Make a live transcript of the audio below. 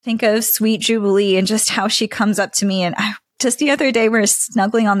think of Sweet Jubilee and just how she comes up to me. And just the other day, we were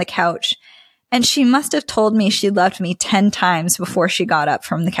snuggling on the couch and she must have told me she loved me 10 times before she got up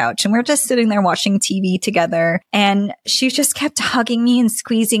from the couch. And we're just sitting there watching TV together. And she just kept hugging me and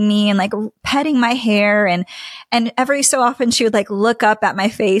squeezing me and like petting my hair. And every so often she would like look up at my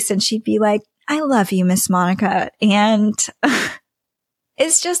face and she'd be like, I love you, Miss Monica. And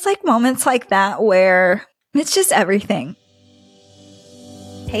it's just like moments like that where it's just everything.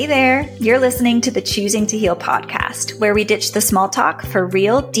 Hey there, you're listening to the Choosing to Heal podcast, where we ditch the small talk for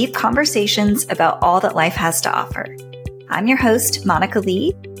real, deep conversations about all that life has to offer. I'm your host, Monica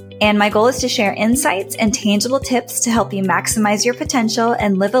Lee, and my goal is to share insights and tangible tips to help you maximize your potential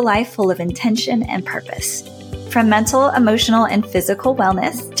and live a life full of intention and purpose. From mental, emotional, and physical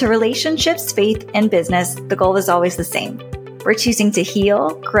wellness to relationships, faith, and business, the goal is always the same. We're choosing to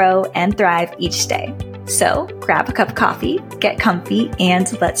heal, grow, and thrive each day. So grab a cup of coffee, get comfy,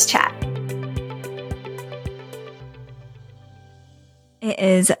 and let's chat. It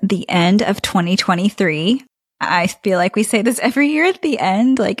is the end of 2023. I feel like we say this every year at the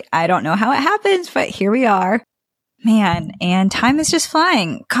end. Like, I don't know how it happens, but here we are. Man, and time is just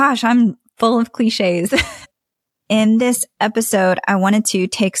flying. Gosh, I'm full of cliches. In this episode, I wanted to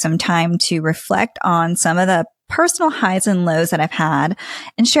take some time to reflect on some of the personal highs and lows that I've had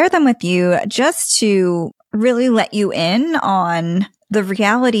and share them with you just to really let you in on the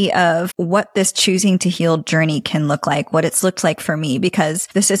reality of what this choosing to heal journey can look like, what it's looked like for me, because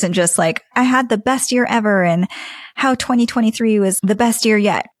this isn't just like I had the best year ever and how 2023 was the best year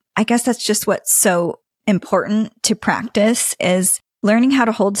yet. I guess that's just what's so important to practice is learning how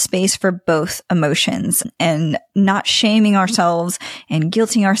to hold space for both emotions and not shaming ourselves and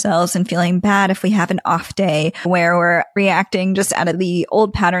guilting ourselves and feeling bad if we have an off day where we're reacting just out of the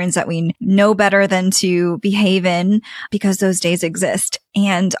old patterns that we know better than to behave in, because those days exist.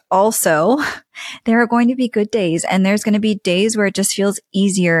 And also, there are going to be good days and there's going to be days where it just feels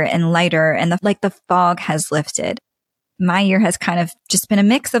easier and lighter and like the fog has lifted. My year has kind of just been a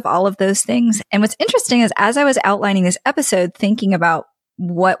mix of all of those things. And what's interesting is as I was outlining this episode, thinking about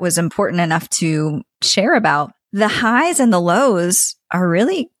what was important enough to share about, the highs and the lows are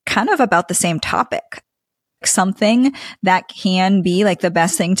really kind of about the same topic. Something that can be like the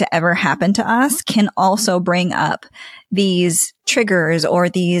best thing to ever happen to us can also bring up these triggers or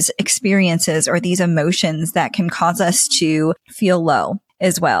these experiences or these emotions that can cause us to feel low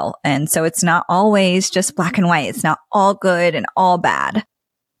as well. And so it's not always just black and white. It's not all good and all bad.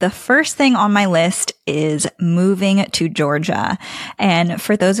 The first thing on my list is moving to Georgia. And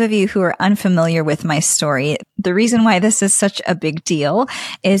for those of you who are unfamiliar with my story, the reason why this is such a big deal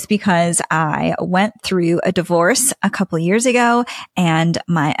is because I went through a divorce a couple of years ago and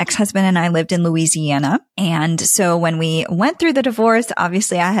my ex-husband and I lived in Louisiana. And so when we went through the divorce,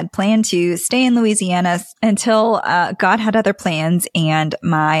 obviously I had planned to stay in Louisiana until God had other plans. And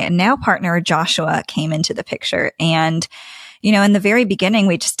my now partner, Joshua, came into the picture. And you know, in the very beginning,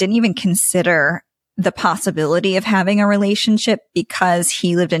 we just didn't even consider the possibility of having a relationship because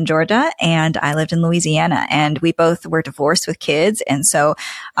he lived in Georgia and I lived in Louisiana and we both were divorced with kids. And so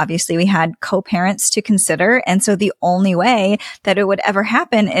obviously we had co-parents to consider. And so the only way that it would ever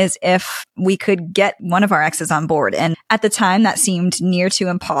happen is if we could get one of our exes on board. And at the time that seemed near to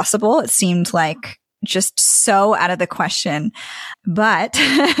impossible. It seemed like just so out of the question. But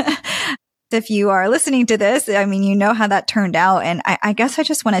if you are listening to this, I mean, you know how that turned out. And I guess I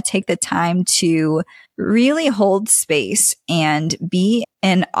just want to take the time to really hold space and be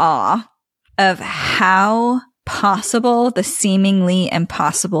in awe of how possible the seemingly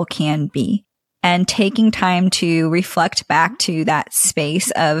impossible can be. And taking time to reflect back to that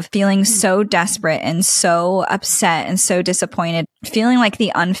space of feeling so desperate and so upset and so disappointed, feeling like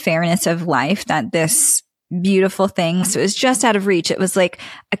the unfairness of life that this beautiful thing. So it was just out of reach. It was like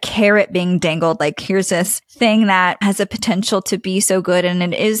a carrot being dangled. Like, here's this thing that has a potential to be so good and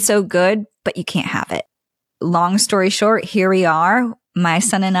it is so good, but you can't have it. Long story short, here we are. My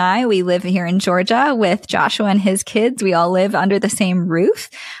son and I, we live here in Georgia with Joshua and his kids. We all live under the same roof.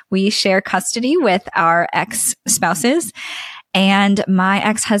 We share custody with our ex-spouses. And my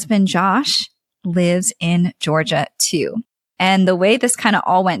ex-husband, Josh, lives in Georgia too. And the way this kind of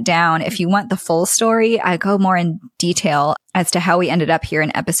all went down, if you want the full story, I go more in detail as to how we ended up here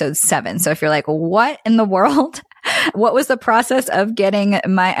in episode 7. So if you're like, what in the world? What was the process of getting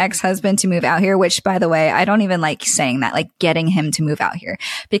my ex-husband to move out here? Which, by the way, I don't even like saying that, like getting him to move out here,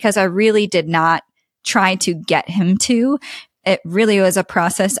 because I really did not try to get him to. It really was a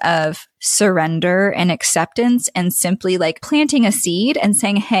process of surrender and acceptance and simply like planting a seed and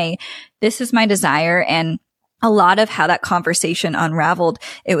saying, hey, this is my desire. And a lot of how that conversation unraveled,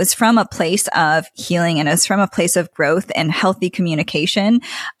 it was from a place of healing, and it was from a place of growth and healthy communication,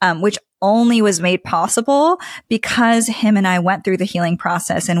 which only was made possible because him and I went through the healing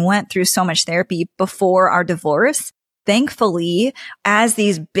process and went through so much therapy before our divorce. Thankfully, as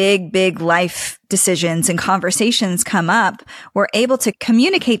these big life decisions and conversations come up, we're able to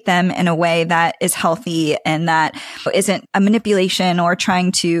communicate them in a way that is healthy and that isn't a manipulation or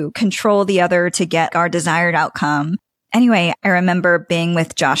trying to control the other to get our desired outcome. Anyway, I remember being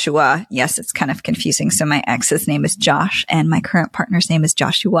with Joshua. Yes, it's kind of confusing. So my ex's name is Josh and my current partner's name is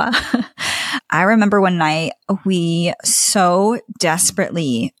Joshua. I remember one night we so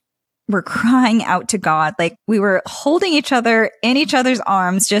desperately were crying out to God. Like we were holding each other in each other's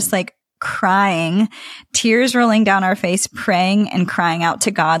arms, just like crying, tears rolling down our face, praying and crying out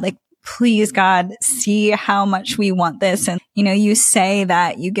to God. Like, please, God, see how much we want this. And, you say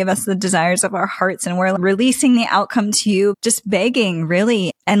that you give us the desires of our hearts and we're releasing the outcome to you, just begging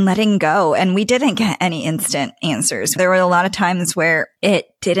really and letting go. And we didn't get any instant answers. There were a lot of times where it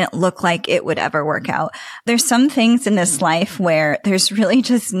didn't look like it would ever work out. There's some things in this life where there's really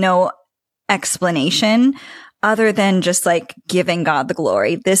just no explanation other than just like giving God the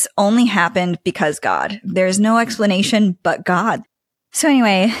glory. This only happened because God. There's no explanation but God. So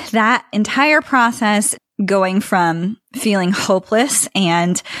anyway, that entire process going from feeling hopeless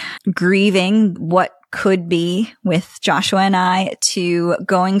and grieving what could be with Joshua and I to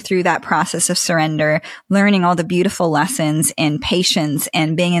going through that process of surrender, learning all the beautiful lessons in patience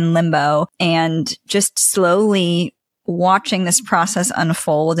and being in limbo and just slowly watching this process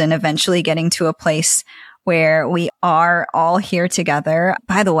unfold and eventually getting to a place where we are all here together.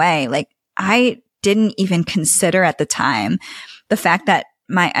 By the way, like I didn't even consider at the time the fact that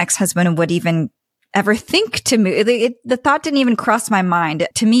my ex-husband would even ever think to move. The thought didn't even cross my mind.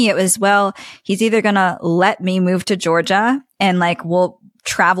 To me, it was, well, he's either going to let me move to Georgia and like we'll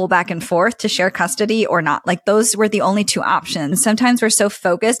travel back and forth to share custody or not. Like those were the only two options. Sometimes we're so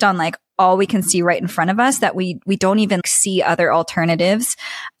focused on like all we can see right in front of us that we don't even see other alternatives.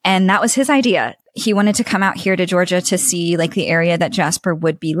 And that was his idea. He wanted to come out here to Georgia to see like the area that Jasper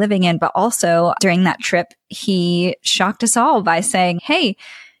would be living in. But also during that trip, he shocked us all by saying, hey,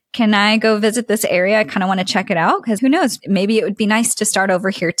 can I go visit this area? I kind of want to check it out because who knows, maybe it would be nice to start over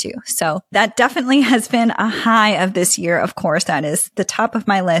here too. So that definitely has been a high of this year. Of course, that is the top of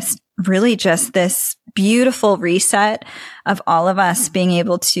my list. Really just this beautiful reset of all of us being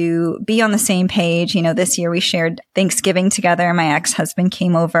able to be on the same page. This year we shared Thanksgiving together. My ex-husband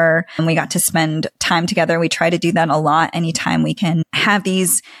came over and we got to spend time together. We try to do that a lot anytime we can have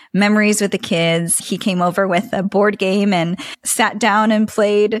these memories with the kids. He came over with a board game and sat down and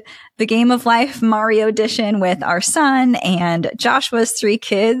played the Game of Life Mario Edition with our son and Joshua's 3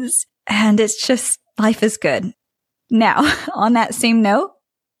 kids. And it's just, life is good. Now, on that same note,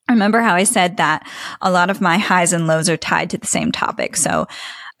 remember how I said that a lot of my highs and lows are tied to the same topic. So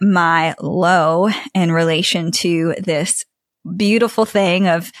my low in relation to this beautiful thing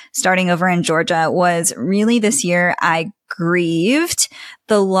of starting over in Georgia was really this year I grieved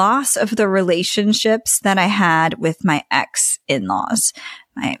the loss of the relationships that I had with my ex-in-laws.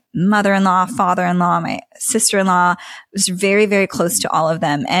 My mother-in-law, father-in-law, my sister-in-law was very, very close to all of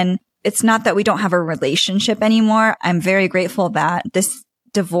them. And it's not that we don't have a relationship anymore. I'm very grateful that this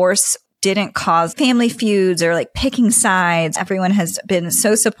divorce didn't cause family feuds or like picking sides. Everyone has been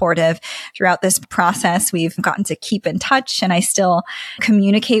so supportive throughout this process. We've gotten to keep in touch and I still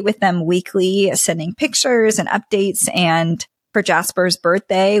communicate with them weekly, sending pictures and updates. And for Jasper's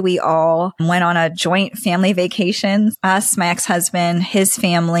birthday, we all went on a joint family vacation. Us, my ex-husband, his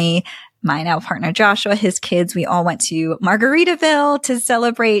family, my now partner Joshua, his kids, we all went to Margaritaville to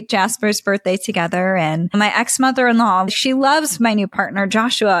celebrate Jasper's birthday together. And my ex-mother-in-law, she loves my new partner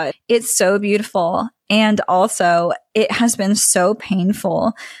Joshua. It's so beautiful. And also, it has been so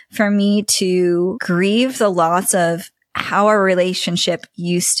painful for me to grieve the loss of how our relationship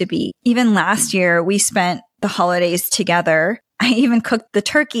used to be. Even last year, we spent the holidays together. I even cooked the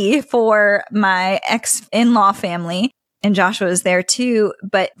turkey for my ex-in-law family. And Joshua was there too.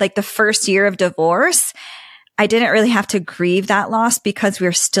 But like the first year of divorce, I didn't really have to grieve that loss because we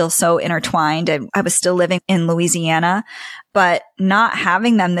were still so intertwined and I was still living in Louisiana. But not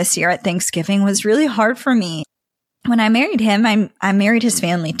having them this year at Thanksgiving was really hard for me. When I married him, I married his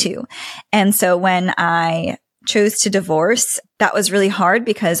family too. And so when I chose to divorce, that was really hard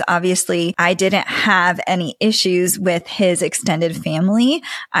because obviously I didn't have any issues with his extended family.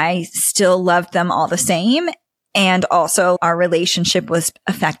 I still loved them all the same. And also our relationship was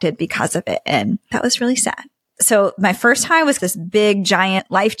affected because of it. And that was really sad. So my first high was this big, giant,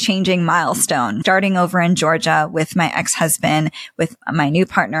 life-changing milestone, starting over in Georgia with my ex-husband, with my new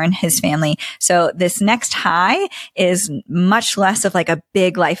partner and his family. So this next high is much less of like a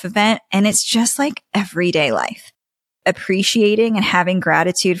big life event. And it's just like everyday life, appreciating and having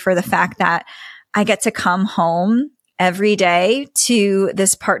gratitude for the fact that I get to come home every day to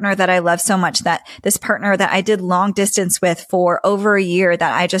this partner that I love so much, that this partner that I did long distance with for over a year,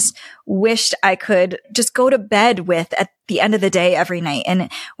 that I just wished I could just go to bed with at the end of the day every night. And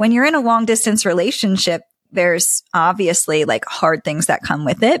when you're in a long distance relationship, there's obviously like hard things that come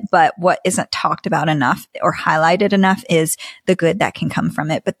with it, but what isn't talked about enough or highlighted enough is the good that can come from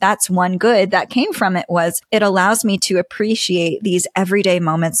it. But that's one good that came from it, was it allows me to appreciate these everyday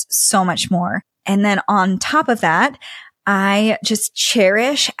moments so much more. And then on top of that, I just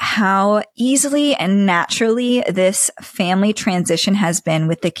cherish how easily and naturally this family transition has been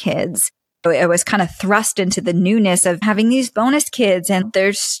with the kids. I was kind of thrust into the newness of having these bonus kids, and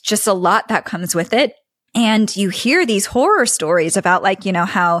there's just a lot that comes with it. And you hear these horror stories about like, you know,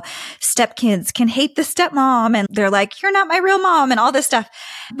 how stepkids can hate the stepmom and they're like, you're not my real mom and all this stuff.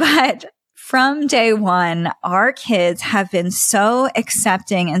 But from day one, our kids have been so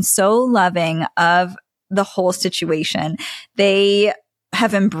accepting and so loving of the whole situation. They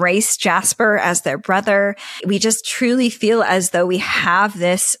have embraced Jasper as their brother. We just truly feel as though we have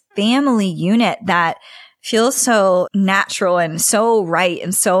this family unit that feels so natural and so right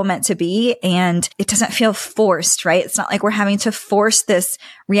and so meant to be. And it doesn't feel forced, right? It's not like we're having to force this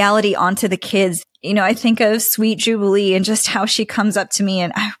reality onto the kids. You know, I think of Sweet Jubilee and just how she comes up to me,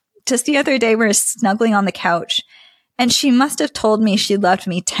 and just the other day, we were snuggling on the couch, and she must have told me she loved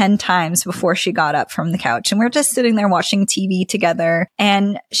me 10 times before she got up from the couch. And we're just sitting there watching TV together.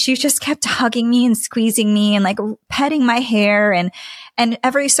 And she just kept hugging me and squeezing me and like petting my hair. And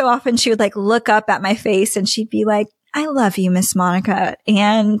every so often she would like look up at my face and she'd be like, I love you, Miss Monica.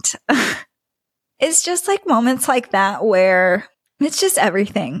 And it's just like moments like that where it's just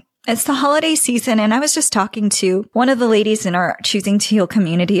everything. It's the holiday season, and I was just talking to one of the ladies in our Choosing to Heal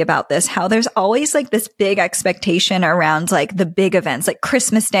community about this, how there's always like this big expectation around like the big events, like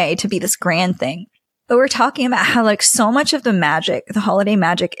Christmas Day to be this grand thing. But we're talking about how like so much of the magic, the holiday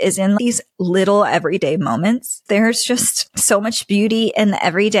magic, is in these little everyday moments. There's just so much beauty in the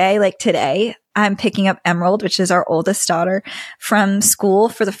everyday. Like today, I'm picking up Emerald, which is our oldest daughter, from school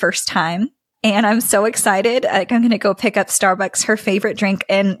for the first time. And I'm so excited. Like, I'm going to go pick up Starbucks, her favorite drink.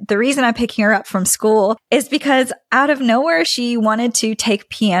 And the reason I'm picking her up from school is because out of nowhere, she wanted to take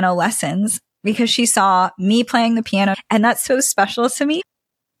piano lessons because she saw me playing the piano. And that's so special to me.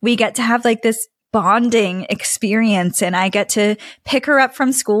 We get to have like this bonding experience, and I get to pick her up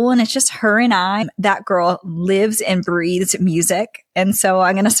from school, and it's just her and I. That girl lives and breathes music. And so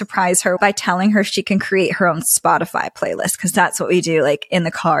I'm going to surprise her by telling her she can create her own Spotify playlist, because that's what we do. Like in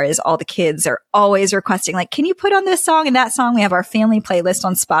the car, is all the kids are always requesting, like, can you put on this song and that song? We have our family playlist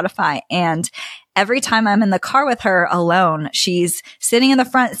on Spotify. And every time I'm in the car with her alone, she's sitting in the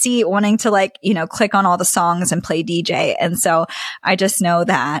front seat wanting to like, you know, click on all the songs and play DJ. And so I just know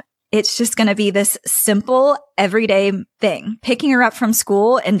that it's just going to be this simple everyday thing, picking her up from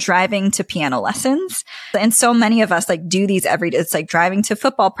school and driving to piano lessons. And so many of us like do these every day. It's like driving to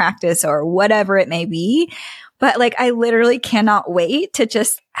football practice or whatever it may be. But like, I literally cannot wait to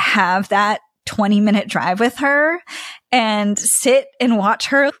just have that 20-minute drive with her and sit and watch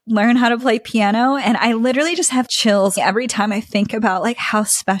her learn how to play piano. And I literally just have chills every time I think about like how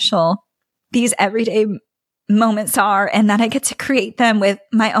special these everyday moments are, and that I get to create them with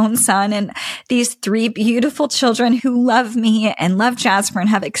my own son and these 3 beautiful children who love me and love Jasper and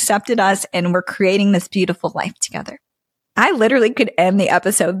have accepted us, and we're creating this beautiful life together. I literally could end the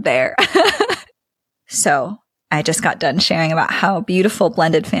episode there. So I just got done sharing about how beautiful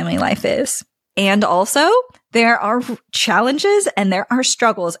blended family life is. And also there are challenges and there are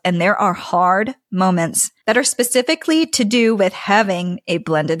struggles and there are hard moments that are specifically to do with having a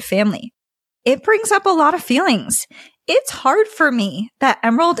blended family. It brings up a lot of feelings. It's hard for me that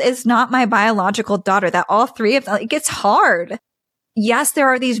Emerald is not my biological daughter, that all 3 of them, it gets hard. Yes, there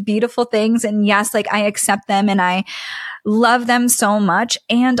are these beautiful things, and yes, like I accept them and I love them so much.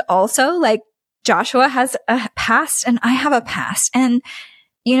 And also like Joshua has a past and I have a past. And,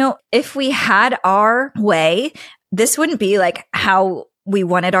 you know, if we had our way, this wouldn't be like how we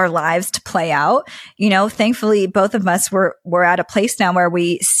wanted our lives to play out. You know, thankfully, both of us we're at a place now where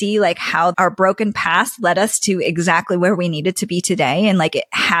we see like how our broken past led us to exactly where we needed to be today. And like it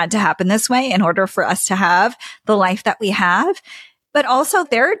had to happen this way in order for us to have the life that we have. But also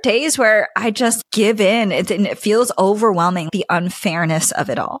there are days where I just give in and it feels overwhelming, the unfairness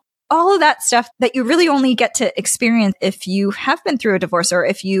of it all. all of that stuff that you really only get to experience if you have been through a divorce or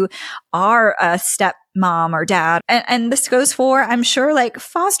if you are a step mom or dad. And this goes for, I'm sure, like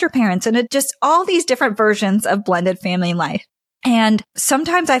foster parents and just all these different versions of blended family life. And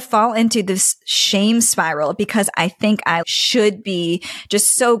sometimes I fall into this shame spiral because I think I should be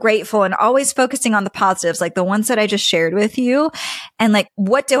just so grateful and always focusing on the positives, like the ones that I just shared with you. And like,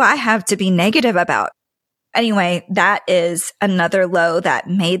 what do I have to be negative about? Anyway, that is another low that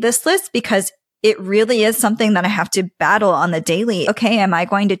made this list because it really is something that I have to battle on the daily. Okay, am I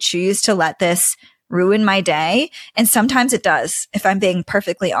going to choose to let this ruin my day? And sometimes it does, if I'm being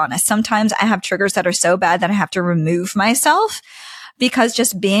perfectly honest. Sometimes I have triggers that are so bad that I have to remove myself because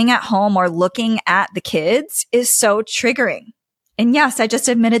just being at home or looking at the kids is so triggering. And yes, I just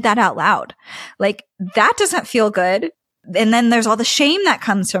admitted that out loud. Like, that doesn't feel good. And then there's all the shame that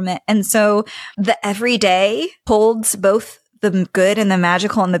comes from it. And so the everyday holds both the good and the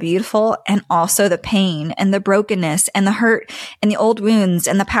magical and the beautiful, and also the pain and the brokenness and the hurt and the old wounds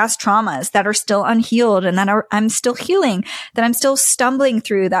and the past traumas that are still unhealed and that I'm still healing, that I'm still stumbling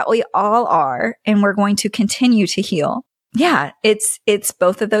through, that we all are, and we're going to continue to heal. Yeah, it's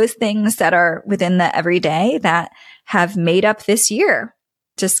both of those things that are within the everyday that have made up this year.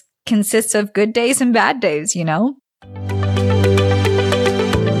 Just consists of good days and bad days, you know?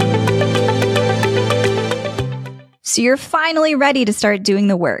 So you're finally ready to start doing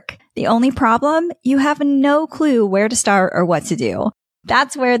the work. The only problem, you have no clue where to start or what to do.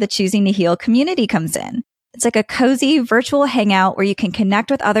 That's where the Choosing to Heal community comes in. It's like a cozy virtual hangout where you can connect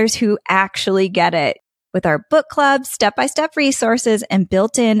with others who actually get it. With our book club, step-by-step resources, and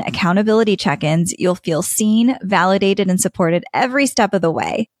built-in accountability check-ins, you'll feel seen, validated, and supported every step of the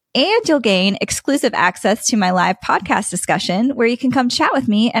way. And you'll gain exclusive access to my live podcast discussion where you can come chat with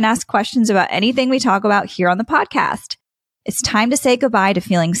me and ask questions about anything we talk about here on the podcast. It's time to say goodbye to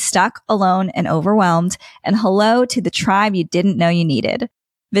feeling stuck, alone, and overwhelmed, and hello to the tribe you didn't know you needed.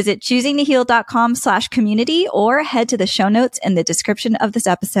 Visit choosingtoheal.com/community or head to the show notes in the description of this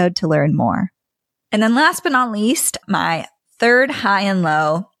episode to learn more. And then last but not least, my third high and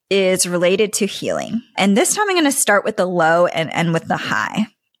low is related to healing. And this time I'm going to start with the low and end with the high.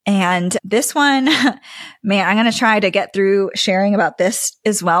 And this one, man, I'm going to try to get through sharing about this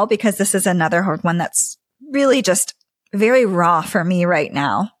as well, because this is another hard one that's really just very raw for me right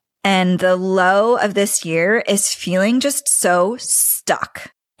now. And the low of this year is feeling just so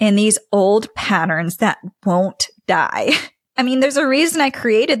stuck in these old patterns that won't die. I mean, there's a reason I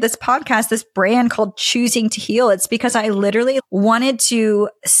created this podcast, this brand called Choosing to Heal. It's because I literally wanted to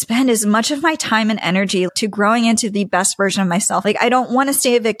spend as much of my time and energy to growing into the best version of myself. Like, I don't want to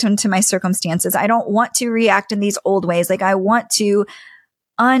stay a victim to my circumstances. I don't want to react in these old ways. Like, I want to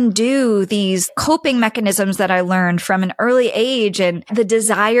undo these coping mechanisms that I learned from an early age. And the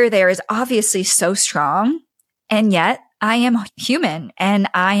desire there is obviously so strong. And yet I am human and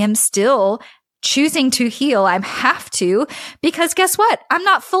I am still choosing to heal. I have to, because guess what? I'm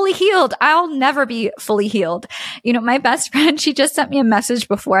not fully healed. I'll never be fully healed. You know, my best friend, she just sent me a message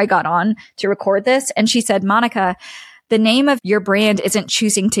before I got on to record this. And she said, Monica, the name of your brand isn't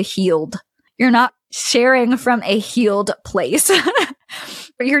Choosing to Healed. You're not sharing from a healed place.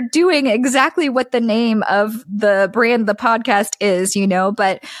 You're doing exactly what the name of the brand, the podcast is, you know,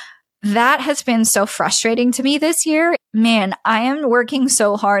 but that has been so frustrating to me this year. Man, I am working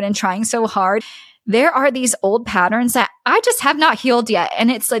so hard and trying so hard. There are these old patterns that I just have not healed yet. And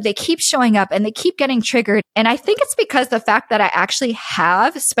it's like they keep showing up and they keep getting triggered. And I think it's because the fact that I actually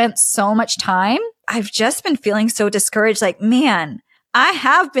have spent so much time, I've just been feeling so discouraged. Like, man, I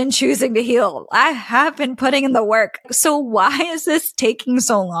have been choosing to heal. I have been putting in the work. So why is this taking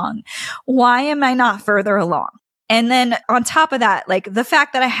so long? Why am I not further along? And then on top of that, like the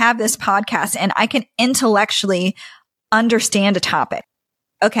fact that I have this podcast and I can intellectually understand a topic.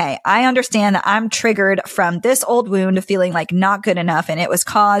 Okay, I understand that I'm triggered from this old wound of feeling like not good enough. And it was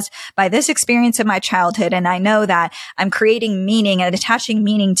caused by this experience in my childhood. And I know that I'm creating meaning and attaching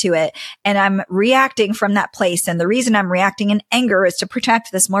meaning to it. And I'm reacting from that place. And the reason I'm reacting in anger is to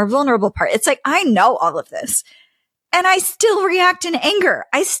protect this more vulnerable part. It's like, I know all of this. And I still react in anger.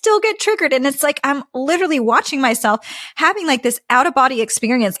 I still get triggered. And it's like, I'm literally watching myself having like this out of body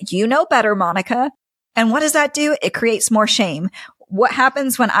experience. You know better, Monica. And what does that do? It creates more shame. What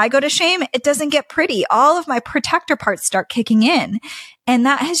happens when I go to shame? It doesn't get pretty. All of my protector parts start kicking in. And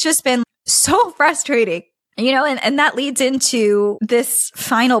that has just been so frustrating, you know, and that leads into this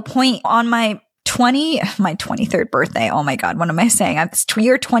final point on my 23rd birthday. Oh my God. What am I saying? It's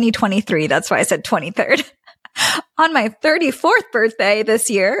year 2023. That's why I said 23rd. On my 34th birthday this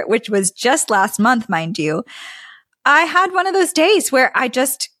year, which was just last month, mind you, I had one of those days where I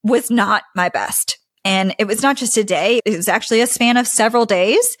just was not my best. And it was not just a day. It was actually a span of several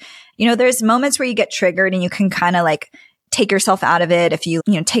days. There's moments where you get triggered and you can kind of like take yourself out of it. If you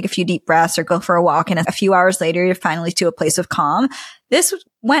take a few deep breaths or go for a walk, and a few hours later, you're finally to a place of calm. This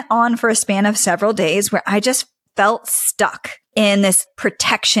went on for a span of several days where I just felt stuck in this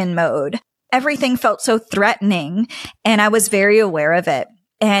protection mode. Everything felt so threatening, and I was very aware of it.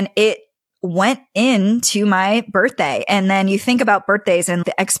 And it went into my birthday. And then you think about birthdays and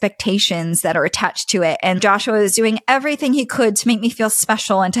the expectations that are attached to it. And Joshua was doing everything he could to make me feel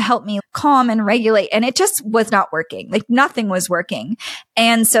special and to help me calm and regulate. And it just was not working. Like nothing was working.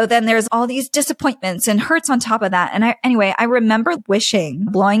 And so then there's all these disappointments and hurts on top of that. And I remember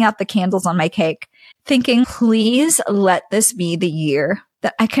blowing out the candles on my cake, thinking, please let this be the year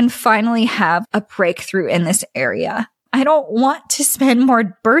that I can finally have a breakthrough in this area. I don't want to spend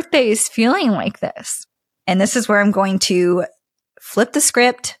more birthdays feeling like this. And this is where I'm going to flip the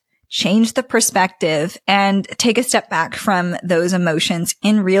script, change the perspective, and take a step back from those emotions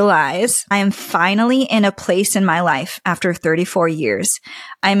and realize I am finally in a place in my life after 34 years.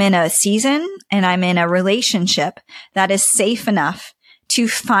 I'm in a season and I'm in a relationship that is safe enough to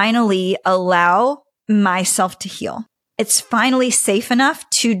finally allow myself to heal. It's finally safe enough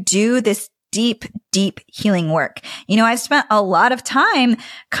to do this deep healing work. I've spent a lot of time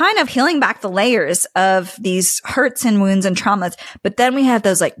kind of healing back the layers of these hurts and wounds and traumas, but then we have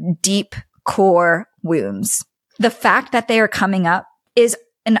those like deep core wounds. The fact that they are coming up is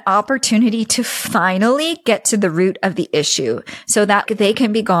an opportunity to finally get to the root of the issue so that they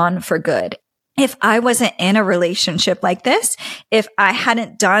can be gone for good. If I wasn't in a relationship like this, if I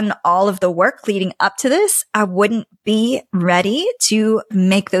hadn't done all of the work leading up to this, I wouldn't be ready to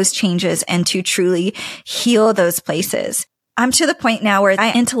make those changes and to truly heal those places. I'm to the point now where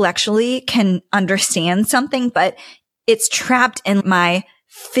I intellectually can understand something, but it's trapped in my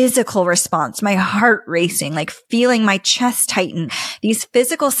physical response, my heart racing, like feeling my chest tighten, these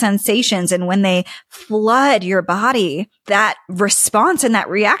physical sensations. And when they flood your body, that response and that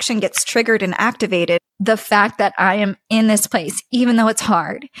reaction gets triggered and activated. The fact that I am in this place, even though it's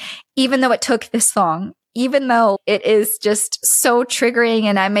hard, even though it took this long, even though it is just so triggering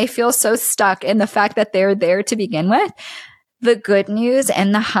and I may feel so stuck in the fact that they're there to begin with, the good news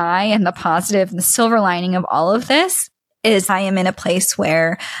and the high and the positive and the silver lining of all of this is I am in a place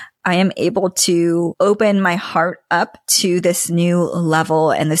where I am able to open my heart up to this new level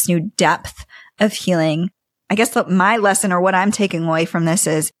and this new depth of healing. I guess my lesson or what I'm taking away from this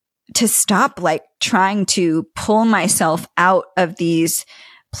is to stop like trying to pull myself out of these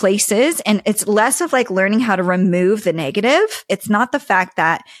places. And it's less of like learning how to remove the negative. It's not the fact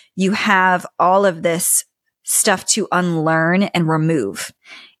that you have all of this stuff to unlearn and remove.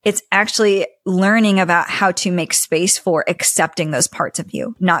 It's actually learning about how to make space for accepting those parts of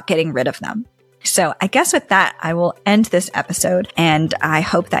you, not getting rid of them. So I guess with that, I will end this episode, and I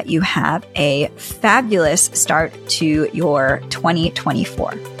hope that you have a fabulous start to your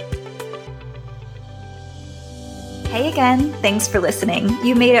 2024. Hey again, thanks for listening.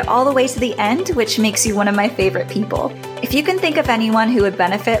 You made it all the way to the end, which makes you one of my favorite people. If you can think of anyone who would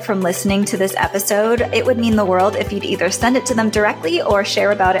benefit from listening to this episode, it would mean the world if you'd either send it to them directly or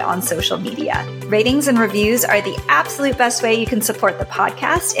share about it on social media. Ratings and reviews are the absolute best way you can support the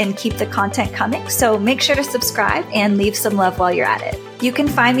podcast and keep the content coming, so make sure to subscribe and leave some love while you're at it. You can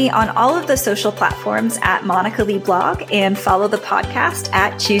find me on all of the social platforms at Monica Lee Blog and follow the podcast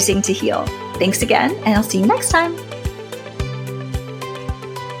at Choosing to Heal. Thanks again, and I'll see you next time.